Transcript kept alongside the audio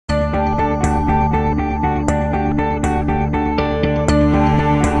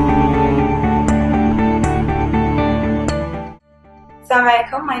Assalamu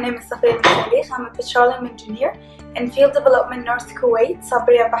alaikum, my name is Safia Al-Mosaileekh. I'm a petroleum engineer in Field Development North Kuwait,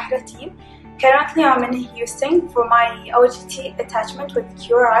 Sabria Bahra team. Currently I'm in Houston for my OGT attachment with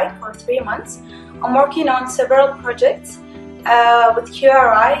QRI for 3 months. I'm working on several projects with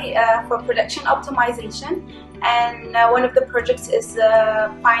QRI for production optimization, and one of the projects is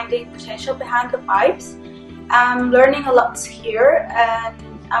finding potential behind the pipes. I'm learning a lot here, and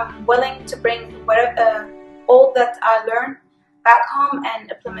I'm willing to bring all that I learned back home and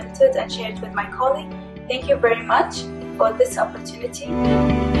implement it and share it with my colleague. Thank you very much for this opportunity.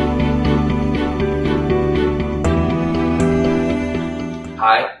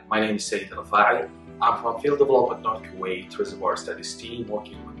 Hi, my name is AL-Refaie. I'm from Field Development North Kuwait Reservoir Studies team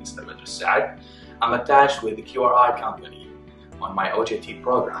working with Mr. Saad. I'm attached with the QRI company on my OJT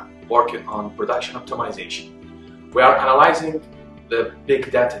program working on production optimization. We are analyzing the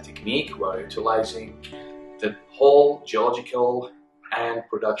big data technique. We are utilizing the whole geological and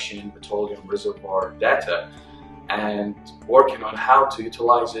production petroleum reservoir data and working on how to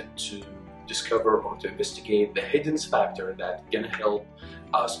utilize it to discover or to investigate the hidden factor that's going to help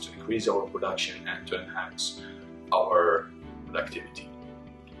us to increase our production and to enhance our productivity.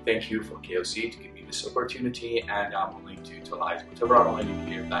 Thank you for KOC to give me this opportunity, and I'm willing to utilize whatever I'm learning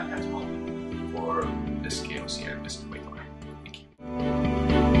here back at home for this KOC and this Kuwait. Thank you.